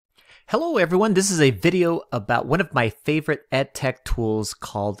Hello everyone, this is a video about one of my favorite edtech tools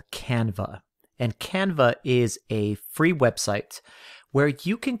called Canva. And Canva is a free website where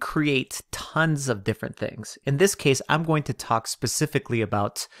you can create tons of different things. In this case, I'm going to talk specifically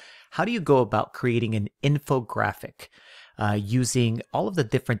about how do you go about creating an infographic using all of the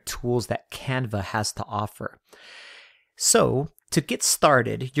different tools that Canva has to offer. So to get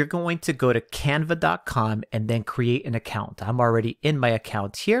started, you're going to go to canva.com and then create an account. I'm already in my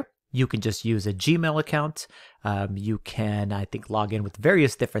account here. You can just use a Gmail account. You can, I think, log in with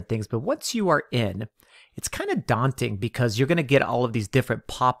various different things. But once you are in, it's kind of daunting because you're going to get all of these different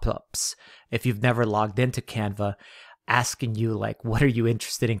pop-ups if you've never logged into Canva, asking you like, what are you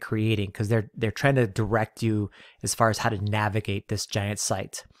interested in creating? Because they're trying to direct you as far as how to navigate this giant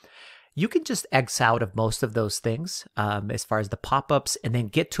site. You can just X out of most of those things as far as the pop-ups and then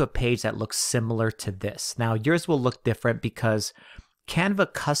get to a page that looks similar to this. Now, yours will look different because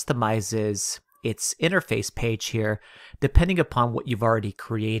Canva customizes its interface page here depending upon what you've already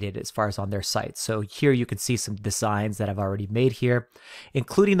created as far as on their site. So here you can see some designs that I've already made here,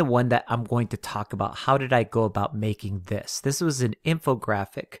 including the one that I'm going to talk about. How did I go about making this? This was an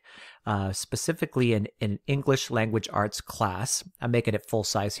infographic, specifically in an English language arts class. I'm making it full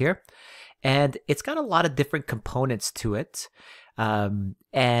size here. And it's got a lot of different components to it.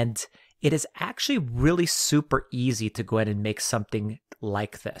 And it is actually really super easy to go ahead and make something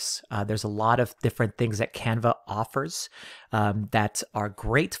like this. There's a lot of different things that Canva offers that are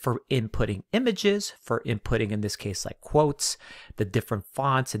great for inputting images, for inputting, in this case, like quotes. The different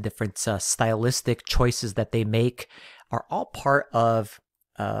fonts and different stylistic choices that they make are all part of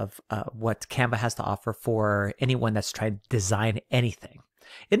what Canva has to offer for anyone that's trying to design anything.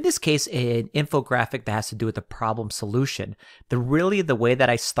 In this case, an infographic that has to do with the problem solution. The way that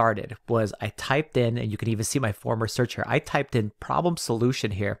I started was I typed in, and you can even see my former search here, I typed in problem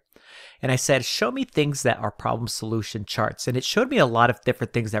solution here. And I said, show me things that are problem solution charts. And it showed me a lot of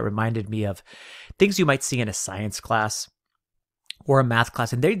different things that reminded me of things you might see in a science class or a math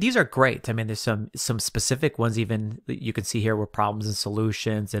class. And these are great. I mean, there's some specific ones even you can see here were problems and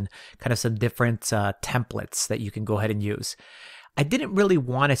solutions and kind of some different templates that you can go ahead and use. I didn't really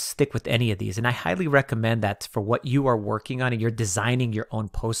want to stick with any of these, and I highly recommend that for what you are working on and you're designing your own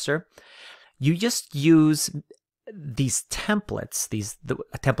poster, you just use these templates, the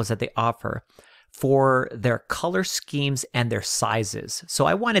templates that they offer for their color schemes and their sizes. So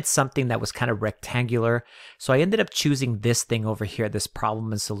I wanted something that was kind of rectangular, so I ended up choosing this thing over here, this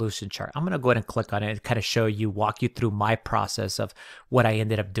problem and solution chart. I'm going to go ahead and click on it and kind of walk you through my process of what I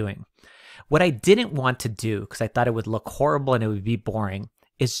ended up doing. What I didn't want to do, because I thought it would look horrible and it would be boring,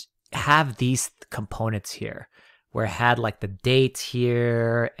 is have these components here, where it had like the date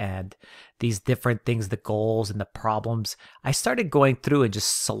here and these different things, the goals and the problems. I started going through and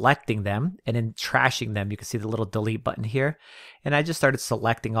just selecting them and then trashing them. You can see the little delete button here. And I just started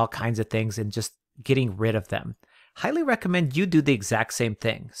selecting all kinds of things and just getting rid of them. Highly recommend you do the exact same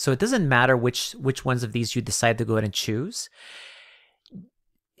thing. So it doesn't matter which ones of these you decide to go ahead and choose.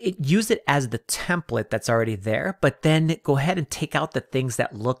 Use it as the template that's already there, but then go ahead and take out the things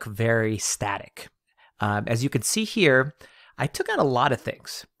that look very static. As you can see here, I took out a lot of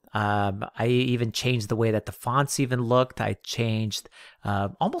things. I even changed the way that the fonts even looked. I changed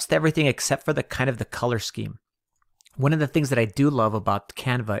almost everything except for the color scheme. One of the things that I do love about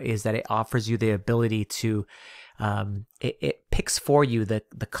Canva is that it offers you the ability to it picks for you the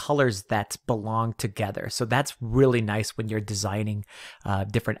colors that belong together. So that's really nice when you're designing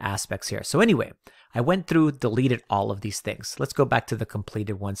different aspects here. So anyway, I went through, deleted all of these things. Let's go back to the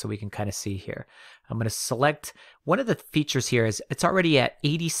completed one so we can kind of see here. I'm going to select one of the features here is it's already at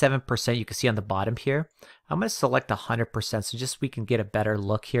 87%. You can see on the bottom here. I'm going to select 100% so just we can get a better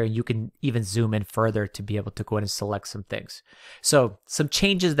look here. You can even zoom in further to be able to go in and select some things. So some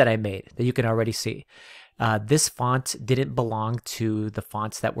changes that I made that you can already see. This font didn't belong to the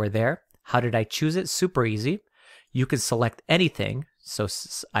fonts that were there. How did I choose it? Super easy. You can select anything. So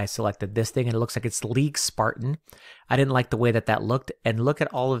I selected this thing and it looks like it's League Spartan. I didn't like the way that looked, and look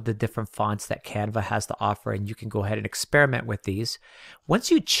at all of the different fonts that Canva has to offer, and you can go ahead and experiment with these. Once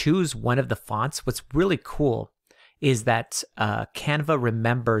you choose one of the fonts, what's really cool is that Canva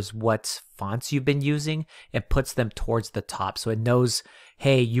remembers what fonts you've been using and puts them towards the top. So it knows,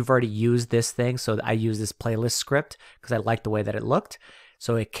 hey, you've already used this thing. So I use this playlist script because I like the way that it looked.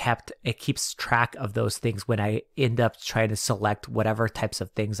 So it keeps track of those things when I end up trying to select whatever types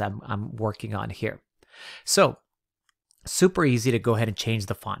of things I'm working on here. So super easy to go ahead and change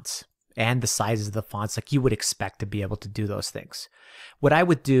the fonts. and the sizes of the fonts, like you would expect to be able to do those things. What I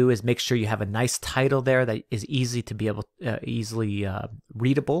would do is make sure you have a nice title there that is easy to be able, easily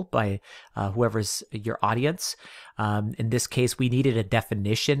readable by whoever's your audience. In this case, we needed a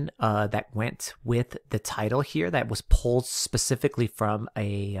definition that went with the title here that was pulled specifically from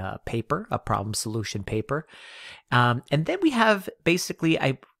a paper, a problem solution paper. And then we have basically,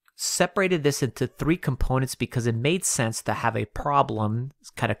 I separated this into 3 components because it made sense to have a problem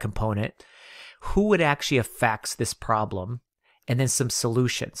kind of component, who it actually affects this problem, and then some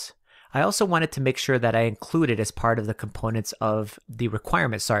solutions. I also wanted to make sure that I included as part of the components of the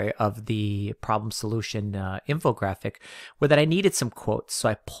requirements, of the problem solution infographic, where that I needed some quotes. So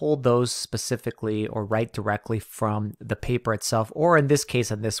I pulled those specifically or right directly from the paper itself, or in this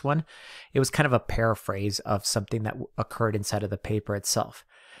case, on this one, it was kind of a paraphrase of something that occurred inside of the paper itself.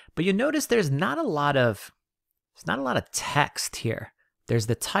 But you notice there's not a lot of text here. There's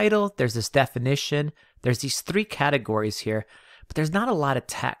the title, there's this definition, there's these 3 categories here, but there's not a lot of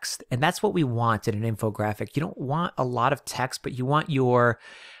text. And that's what we want in an infographic. You don't want a lot of text, but you want your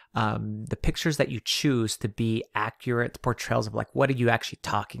the pictures that you choose to be accurate portrayals of like, what are you actually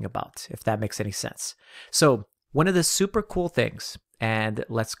talking about, if that makes any sense. So one of the super cool things, and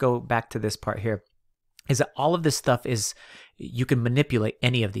let's go back to this part here, is that all of this stuff is, you can manipulate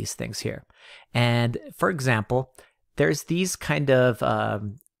any of these things here. And for example, there's these kind of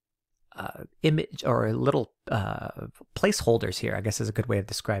image or little placeholders here, I guess is a good way of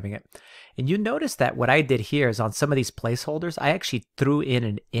describing it. And you notice that what I did here is on some of these placeholders, I actually threw in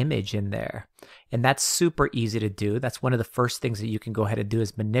an image in there. And that's super easy to do. That's one of the first things that you can go ahead and do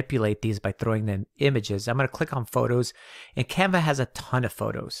is manipulate these by throwing in images. I'm going to click on photos, and Canva has a ton of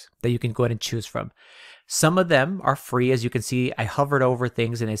photos that you can go ahead and choose from. Some of them are free. As you can see, I hovered over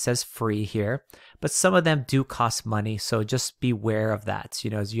things and it says free here, but some of them do cost money. So just beware of that,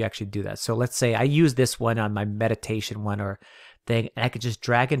 as you actually do that. So let's say I use this one on my meditation one or thing, and I could just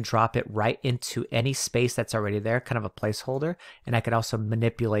drag and drop it right into any space that's already there, kind of a placeholder. And I could also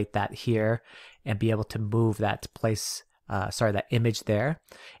manipulate that here and be able to move that that image there.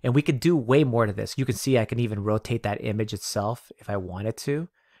 And we could do way more to this. You can see I can even rotate that image itself if I wanted to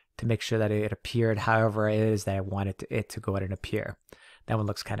make sure that it appeared however it is that I wanted it to go ahead and appear. That one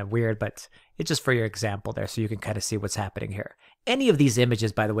looks kind of weird, but it's just for your example there so you can kind of see what's happening here. Any of these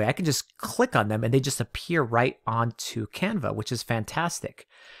images, by the way, I can just click on them and they just appear right onto Canva, which is fantastic.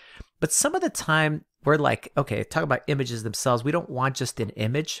 But some of the time we're like, okay, talk about images themselves. We don't want just an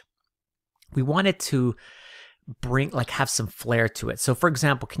image. We want it to have some flair to it. So for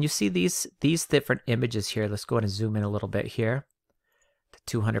example, can you see these different images here? Let's go ahead and zoom in a little bit here.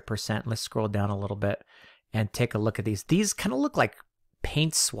 200%. Let's scroll down a little bit and take a look at these. These kind of look like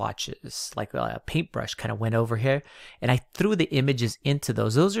paint swatches, like a paintbrush kind of went over here, and I threw the images into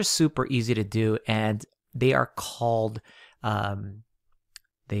those. Those are super easy to do, and they are called frames.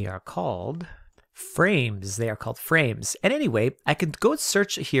 They are called frames. And anyway, I can go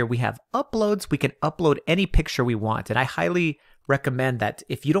search here. We have uploads. We can upload any picture we want, and I highly recommend that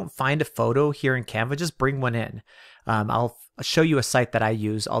if you don't find a photo here in Canva, just bring one in. I'll show you a site that I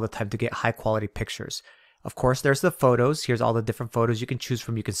use all the time to get high quality pictures. Of course, there's the photos. Here's all the different photos you can choose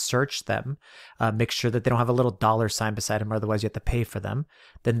from. You can search them. Make sure that they don't have a little $ beside them, otherwise you have to pay for them.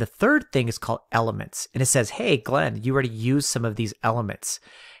 Then the third thing is called elements. And it says, hey, Glenn, you already used some of these elements.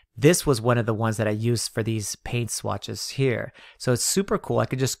 This was one of the ones that I used for these paint swatches here. So it's super cool. I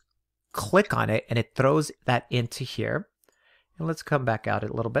could just click on it and it throws that into here. And let's come back out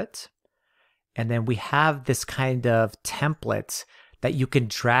a little bit. And then we have this kind of template that you can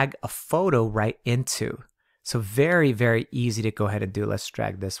drag a photo right into. So very, very easy to go ahead and do. Let's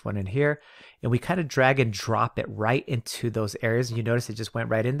drag this one in here. And we kind of drag and drop it right into those areas. And you notice it just went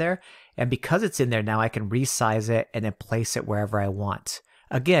right in there. And because it's in there now, I can resize it and then place it wherever I want.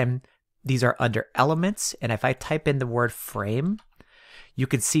 Again, these are under elements. And if I type in the word frame, you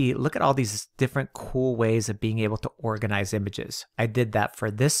can see, look at all these different cool ways of being able to organize images. I did that for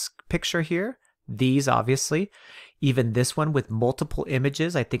this picture here. These, obviously, even this one with multiple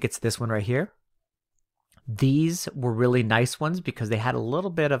images. I think it's this one right here. These were really nice ones because they had a little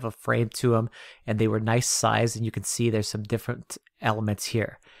bit of a frame to them and they were nice size, and you can see there's some different elements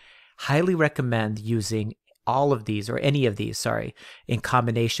here. Highly recommend using all of these, or any of these, sorry, in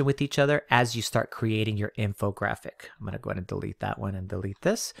combination with each other as you start creating your infographic. I'm going to go ahead and delete that one and delete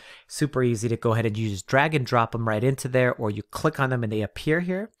this. Super easy to go ahead and you just drag and drop them right into there, or you click on them and they appear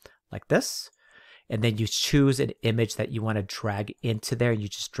here like this. And then you choose an image that you want to drag into there, and you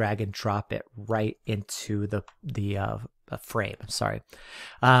just drag and drop it right into the a frame, sorry.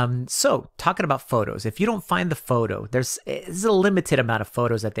 So talking about photos, if you don't find the photo, there's a limited amount of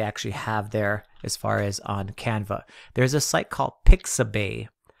photos that they actually have there as far as on Canva. There's a site called Pixabay,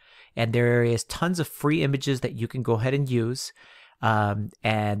 and there is tons of free images that you can go ahead and use.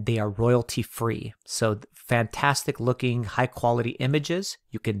 And they are royalty free. So fantastic looking, high quality images.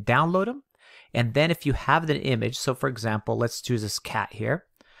 You can download them. And then if you have an image, so for example, let's choose this cat here.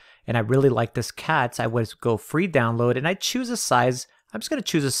 And I really like this cat. I would go free download and I choose a size. I'm just going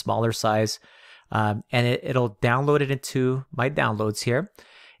to choose a smaller size. And it'll download it into my downloads here.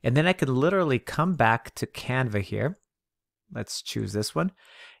 And then I can literally come back to Canva here. Let's choose this one.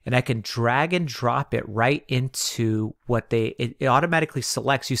 And I can drag and drop it right into what it automatically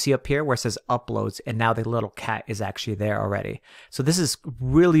selects. You see up here where it says uploads, and now the little cat is actually there already. So this is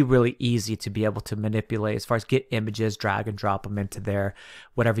really, really easy to be able to manipulate as far as get images, drag and drop them into there,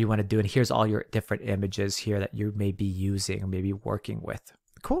 whatever you want to do. And here's all your different images here that you may be using or maybe working with.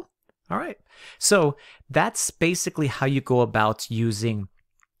 Cool. All right. So that's basically how you go about using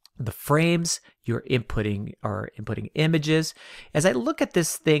the frames. You're inputting images. As I look at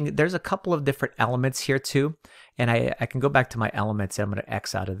this thing, there's a couple of different elements here too. And I can go back to my elements and I'm going to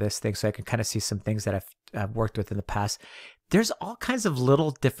X out of this thing so I can kind of see some things that I've worked with in the past. There's all kinds of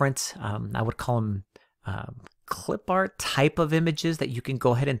little different, I would call them clip art type of images that you can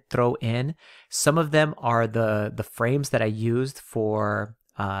go ahead and throw in. Some of them are the frames that I used for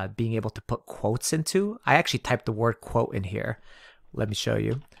being able to put quotes into. I actually typed the word quote in here. Let me show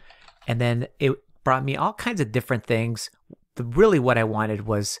you. And then it brought me all kinds of different things. Really what I wanted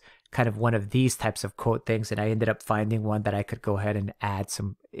was kind of one of these types of quote things. And I ended up finding one that I could go ahead and add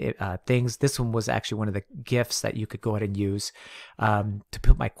some things. This one was actually one of the GIFs that you could go ahead and use to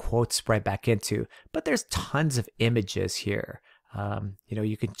put my quotes right back into. But there's tons of images here.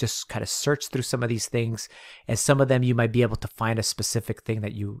 You can just kind of search through some of these things, and some of them you might be able to find a specific thing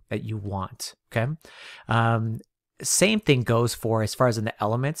that you want. Okay. Same thing goes for as far as in the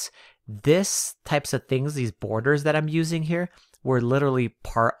elements. This types of things, these borders that I'm using here, were literally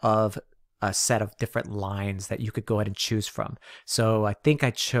part of a set of different lines that you could go ahead and choose from. So I think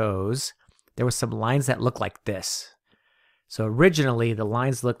I chose, there were some lines that look like this. So originally the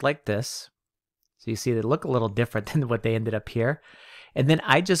lines looked like this. So you see they look a little different than what they ended up here. And then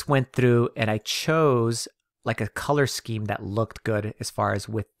I just went through and I chose like a color scheme that looked good as far as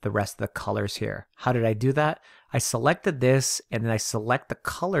with the rest of the colors here. How did I do that? I selected this and then I select the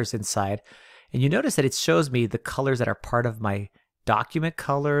colors inside. And you notice that it shows me the colors that are part of my document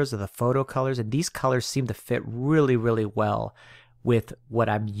colors or the photo colors. And these colors seem to fit really, really well with what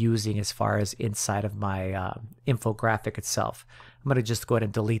I'm using as far as inside of my infographic itself. I'm going to just go ahead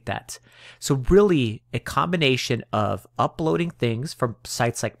and delete that. So really a combination of uploading things from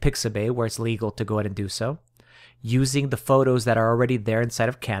sites like Pixabay where it's legal to go ahead and do so, using the photos that are already there inside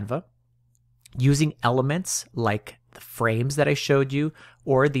of Canva, using elements like the frames that I showed you,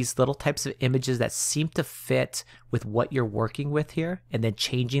 or these little types of images that seem to fit with what you're working with here, and then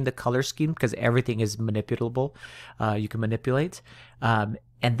changing the color scheme because everything is manipulable. You can manipulate. And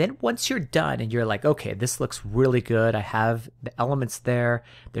then once you're done and you're like, okay, this looks really good. I have the elements there.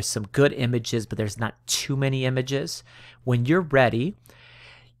 There's some good images, but there's not too many images. When you're ready,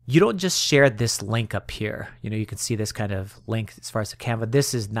 you don't just share this link up here. You can see this kind of link as far as the Canva.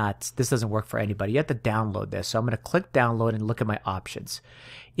 This doesn't work for anybody. You have to download this. So I'm going to click download and look at my options.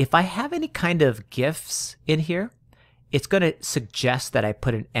 If I have any kind of GIFs in here, it's going to suggest that I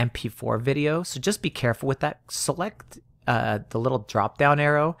put an MP4 video. So just be careful with that. Select the little drop down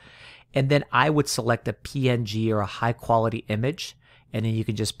arrow, and then I would select a PNG or a high quality image. And then you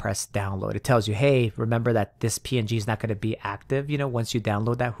can just press download. It tells you, hey, remember that this PNG is not going to be active. Once you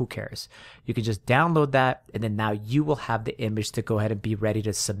download that, who cares? You can just download that, and then now you will have the image to go ahead and be ready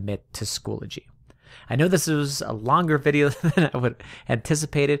to submit to Schoology. I know this was a longer video than I would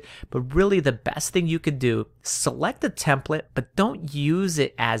anticipated, but really the best thing you can do, select a template, but don't use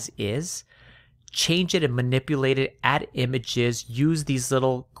it as is. Change it and manipulate it, add images, use these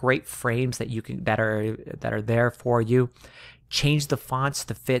little great frames that are there for you. Change the fonts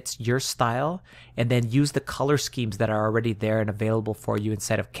to fit your style, and then use the color schemes that are already there and available for you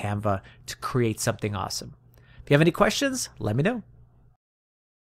inside of Canva to create something awesome. If you have any questions, let me know.